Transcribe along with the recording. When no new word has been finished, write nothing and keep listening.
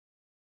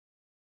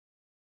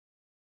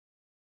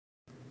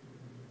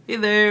Hey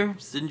there,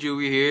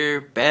 Sinju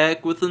here,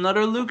 back with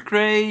another Loot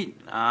Crate.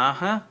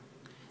 Yep,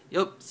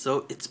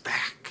 so it's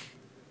back.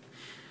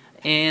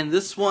 And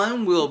this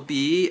one will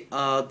be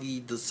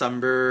the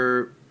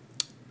December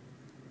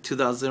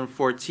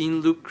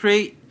 2014 Loot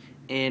Crate,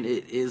 and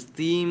it is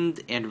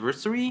themed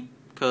anniversary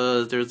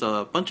because there's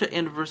a bunch of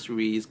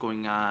anniversaries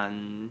going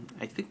on,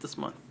 I think this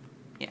month.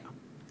 Yeah,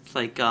 it's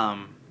like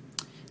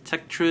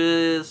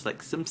Tetris,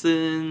 like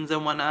Simpsons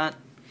and whatnot.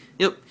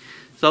 Yep.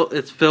 So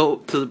it's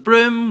filled to the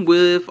brim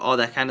with all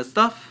that kind of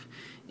stuff.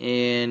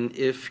 And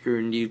if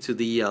you're new to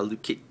the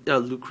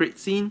Loot Crate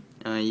scene,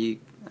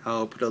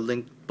 I'll put a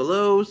link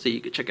below so you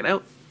can check it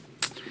out.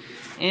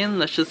 And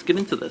let's just get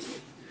into this.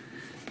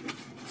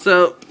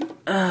 So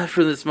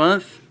for this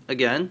month,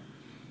 again,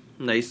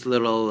 nice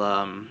little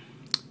I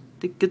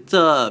think it's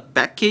a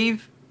bat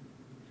cave.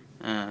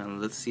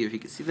 Let's see if you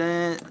can see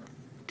that.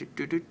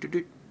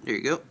 There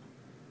you go.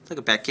 It's like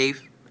a bat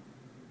cave.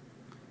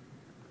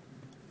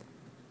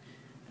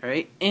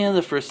 Alright, and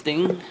the first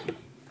thing,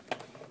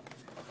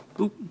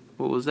 oop,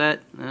 what was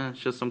that?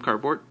 It's just some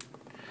cardboard.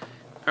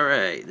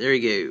 Alright, there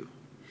you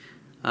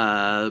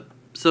go.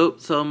 So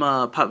some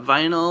pop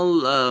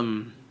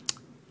vinyl,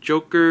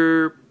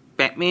 Joker,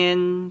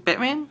 Batman?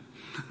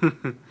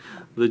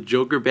 The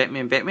Joker,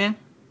 Batman?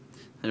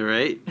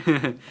 Alright,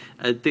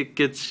 I think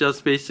it's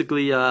just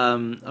basically a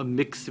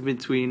mix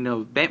between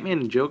of Batman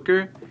and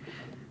Joker.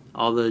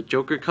 All the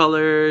Joker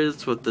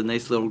colors with the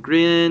nice little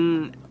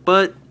grin,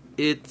 but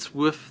it's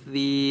with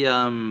the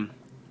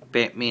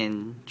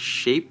Batman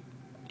shape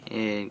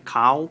and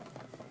cowl.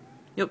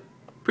 Yep,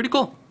 pretty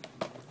cool.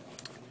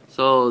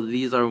 So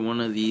these are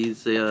one of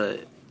these.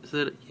 Is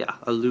it? Yeah,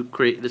 a Loot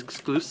Crate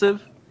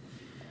exclusive.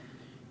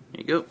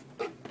 There you go.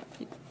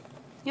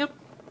 Yep,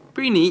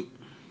 pretty neat.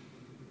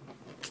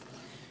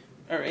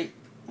 All right,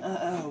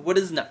 what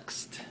is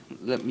next?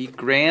 Let me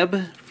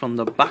grab from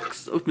the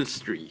box of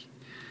mystery.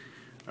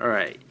 All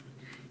right,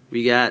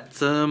 we got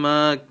some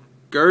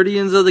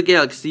Guardians of the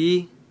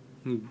Galaxy,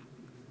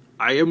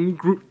 I Am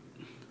Groot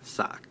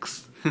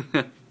socks.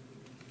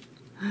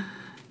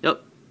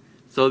 Yep.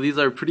 So these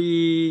are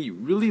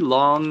really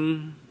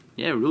long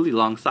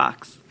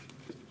socks.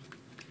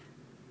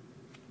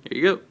 There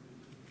you go.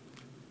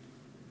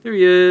 There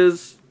he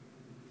is.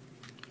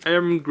 I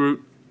Am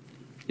Groot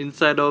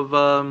inside of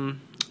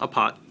a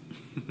pot.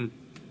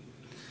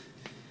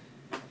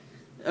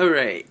 All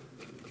right.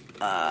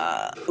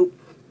 Oh,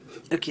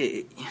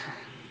 okay.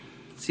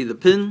 See the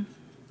pin?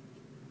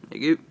 There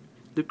you go.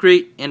 Loot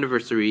Crate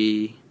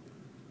anniversary.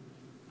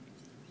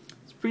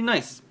 It's pretty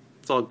nice.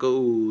 It's all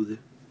gold.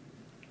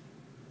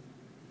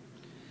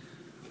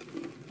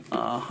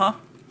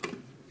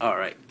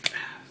 Alright.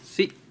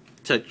 See?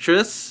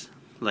 Tetris.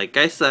 Like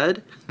I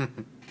said.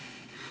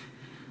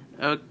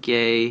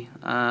 Okay.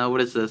 What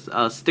is this?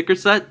 A sticker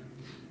set.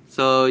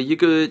 So you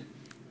could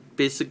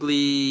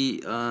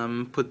basically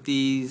put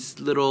these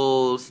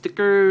little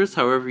stickers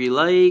however you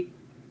like.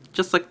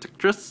 Just like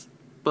Tetris,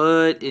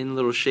 but in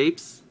little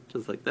shapes.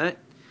 Just like that.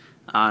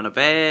 On a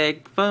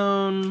bag,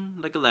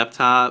 phone, like a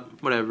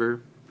laptop,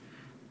 whatever.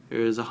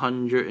 There's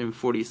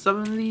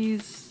 147 of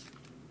these.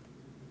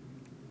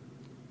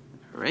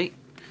 Alright.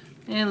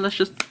 And let's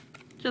just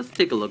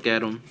take a look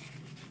at them.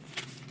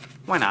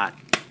 Why not?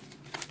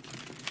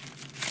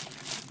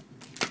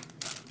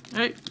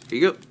 Alright, here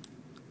you go.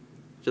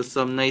 Just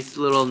some nice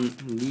little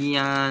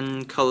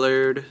neon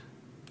colored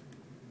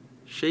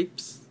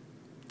shapes.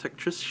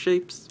 Tetris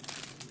shapes.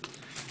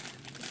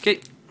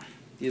 Okay.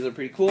 These are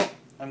pretty cool.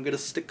 I'm gonna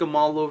stick them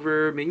all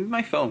over maybe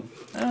my phone.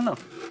 I don't know.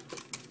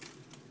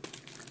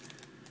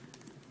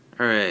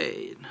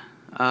 Alright.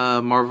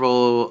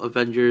 Marvel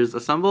Avengers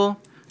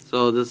Assemble.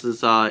 So this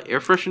is air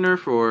freshener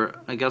for,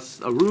 I guess,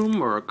 a room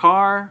or a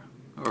car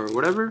or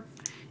whatever.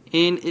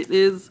 And it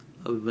is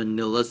a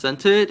vanilla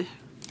scented.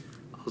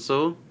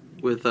 Also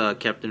with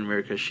Captain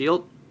America's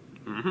shield.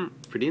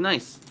 Pretty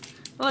nice.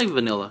 I like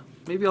vanilla.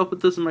 Maybe I'll put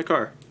this in my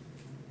car.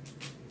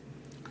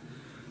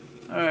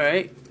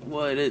 Alright,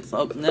 what is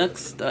up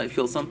next? I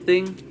feel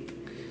something.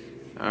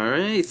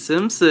 Alright,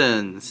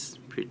 Simpsons.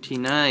 Pretty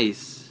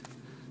nice.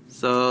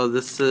 So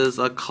this is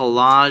a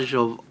collage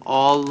of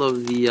all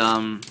of the,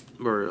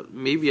 or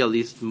maybe at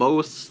least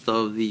most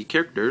of the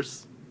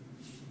characters.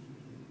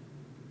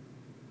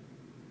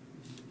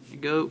 There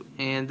you go.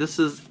 And this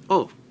is,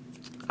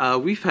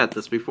 we've had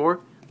this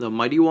before. The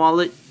Mighty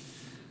Wallet.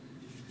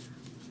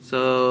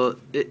 So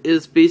it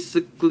is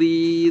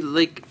basically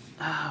like,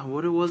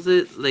 what was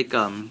it? Like,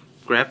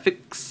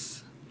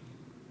 graphics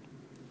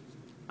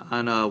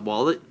on a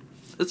wallet.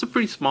 It's a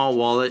pretty small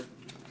wallet.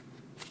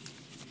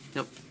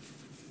 Yep.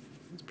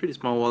 It's a pretty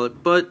small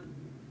wallet, but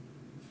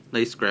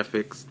nice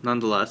graphics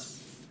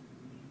nonetheless.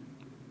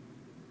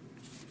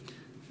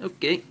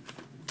 Okay.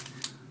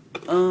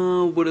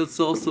 What else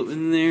also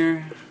in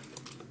there?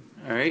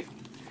 Alright.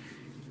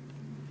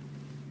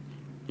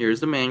 Here's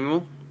the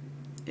manual.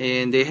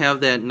 And they have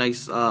that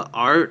nice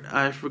art.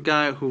 I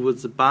forgot who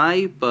was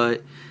by,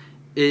 but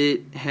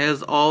it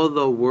has all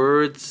the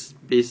words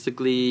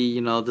basically,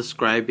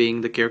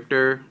 describing the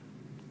character.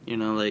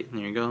 Like,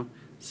 there you go.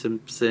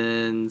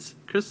 Simpsons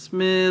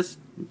Christmas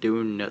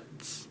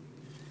donuts.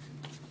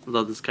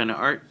 Love this kind of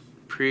art.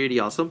 Pretty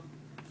awesome.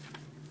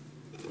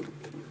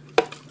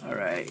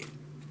 Alright.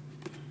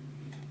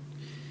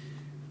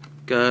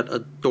 Got a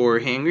door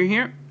hanger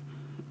here.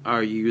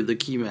 Are you the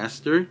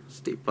Keymaster?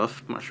 Stay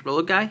Puft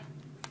Marshmallow Guy.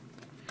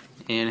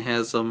 And it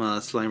has some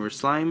Slimer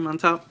slime on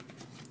top.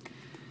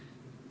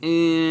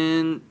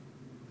 And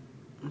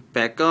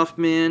back off,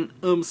 man.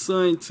 I'm a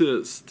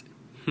scientist.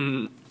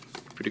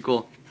 Pretty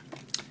cool.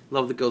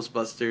 Love the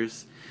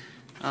Ghostbusters.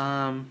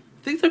 I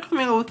think they're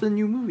coming out with a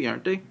new movie,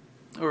 aren't they?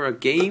 Or a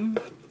game?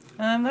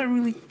 I'm not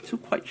really too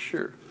quite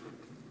sure.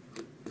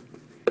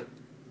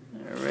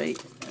 Alright.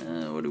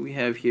 What do we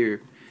have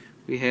here?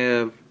 We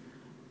have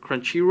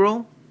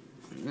Crunchyroll.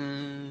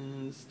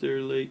 Is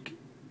there like...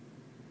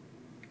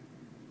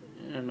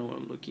 I don't know what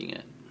I'm looking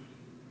at.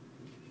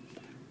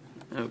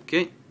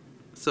 Okay.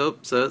 So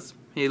it says,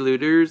 hey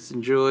looters,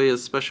 enjoy a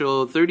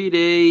special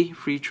 30-day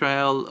free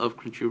trial of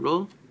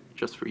Crunchyroll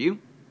just for you.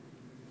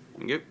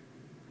 Okay.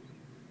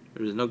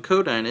 There's no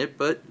code on it,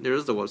 but there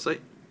is the website.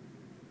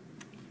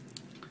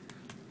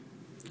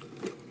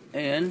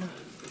 And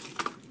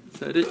is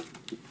that it?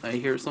 I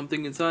hear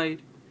something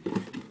inside.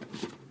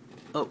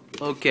 Oh,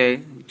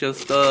 okay.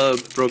 Just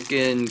a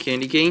broken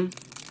candy cane.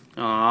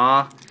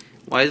 Aww.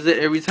 Why is it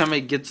every time I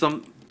get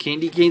some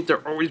candy canes,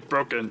 they're always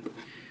broken?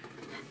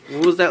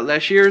 What was that,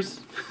 last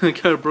year's? I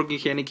got a broken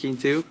candy cane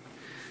too.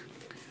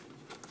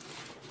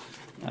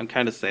 I'm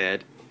kind of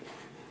sad.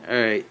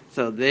 Alright,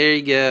 so there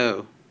you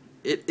go.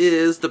 It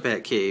is the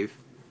Batcave.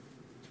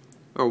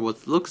 Or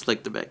what looks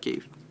like the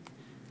Batcave.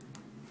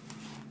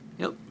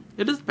 Yep,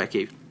 it is the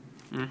Batcave.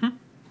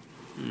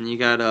 And you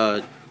got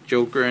a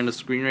Joker on the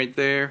screen right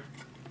there.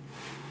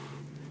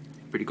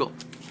 Pretty cool.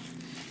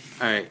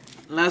 Alright,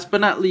 last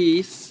but not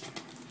least,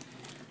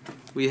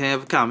 we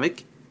have a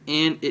comic.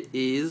 And it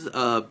is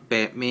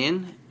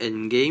Batman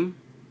Endgame.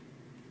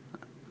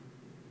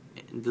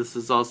 And this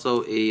is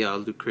also a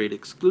Loot Crate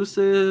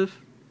exclusive.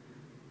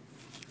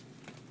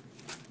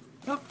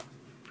 Oh,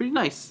 pretty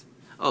nice.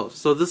 Oh,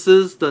 so this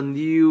is the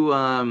new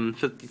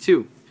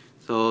 52.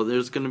 So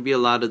there's going to be a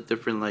lot of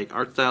different like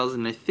art styles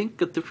and I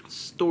think a different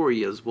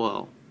story as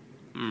well.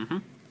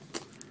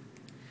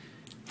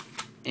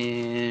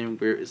 And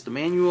where is the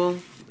manual?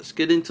 Let's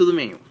get into the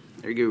manual.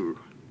 There you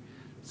go.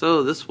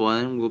 So this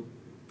one will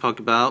talk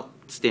about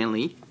Stan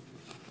Lee.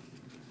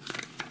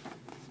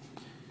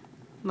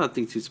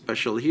 Nothing too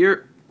special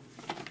here.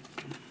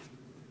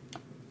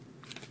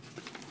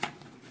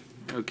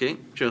 Okay,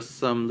 just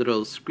some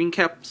little screen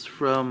caps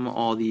from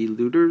all the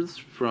looters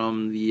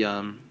from the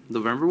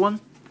November one.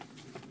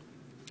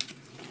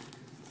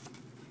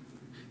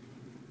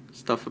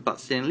 Stuff about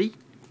Stan Lee.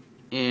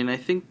 And I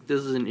think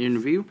this is an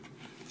interview.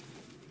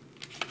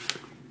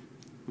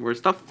 More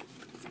stuff.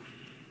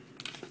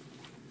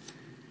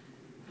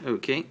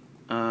 Okay.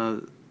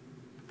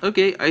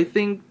 Okay, I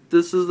think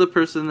this is the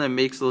person that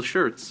makes those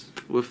shirts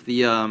with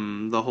the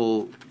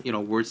whole, you know,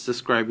 words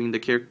describing the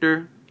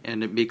character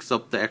and it makes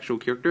up the actual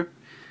character.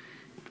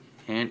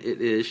 And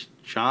it is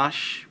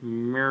Josh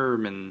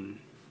Merman.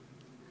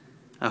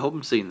 I hope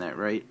I'm saying that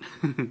right.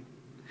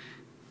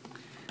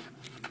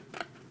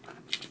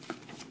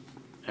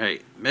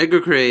 Alright, Mega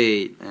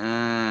Crate.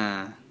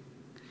 I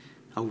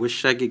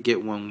wish I could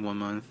get one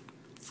month.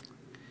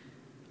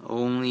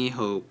 Only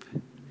hope.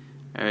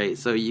 Alright,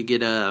 so you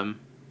get a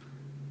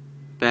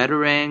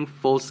Batarang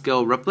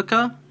full-scale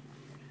replica,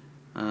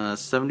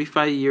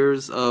 75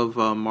 years of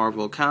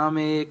Marvel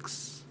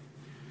Comics,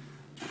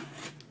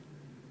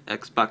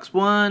 Xbox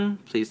One,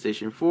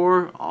 PlayStation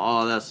 4,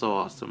 oh that's so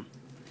awesome.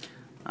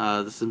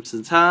 The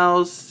Simpsons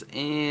house,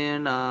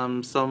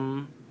 and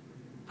some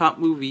pop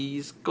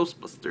movies,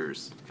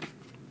 Ghostbusters.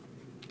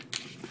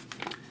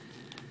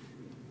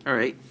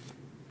 Alright,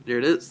 there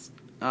it is.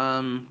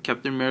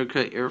 Captain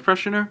America air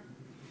freshener.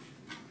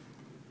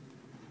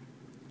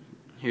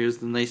 Here's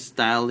the nice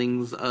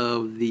stylings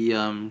of the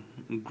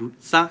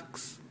Groot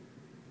socks.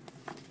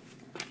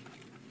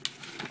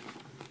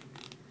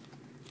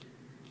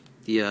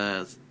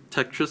 The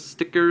Tetris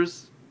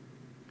stickers.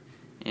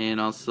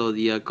 And also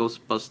the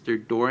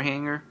Ghostbuster door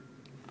hanger.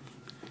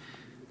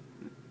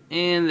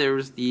 And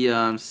there's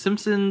the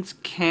Simpsons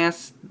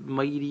Cast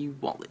Mighty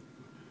wallet.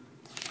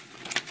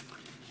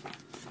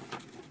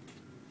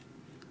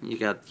 You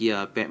got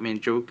the Batman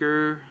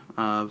Joker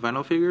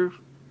vinyl figure.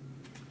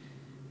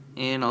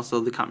 And also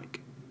the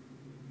comic.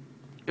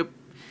 Yep.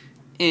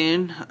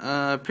 And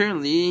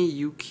apparently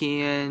you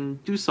can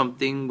do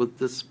something with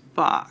this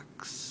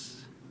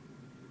box.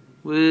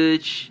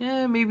 Which,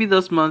 maybe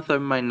this month I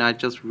might not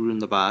just ruin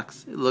the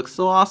box. It looks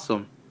so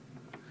awesome.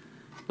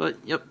 But,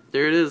 yep,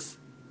 there it is.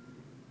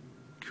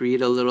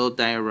 Create a little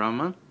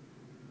diorama.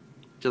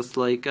 Just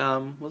like,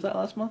 was that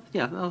last month?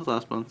 Yeah, that was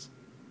last month.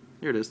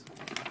 Here it is.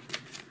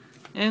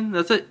 And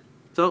that's it.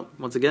 So,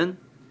 once again,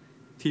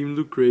 Team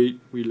Loot Crate,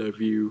 we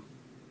love you.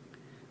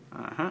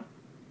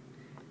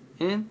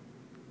 And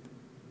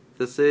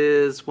this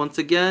is once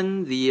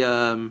again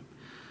the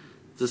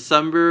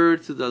December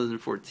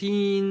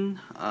 2014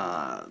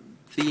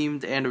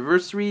 themed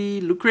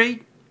anniversary loot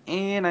crate.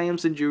 And I am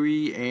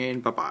Senjuri,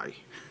 and bye bye.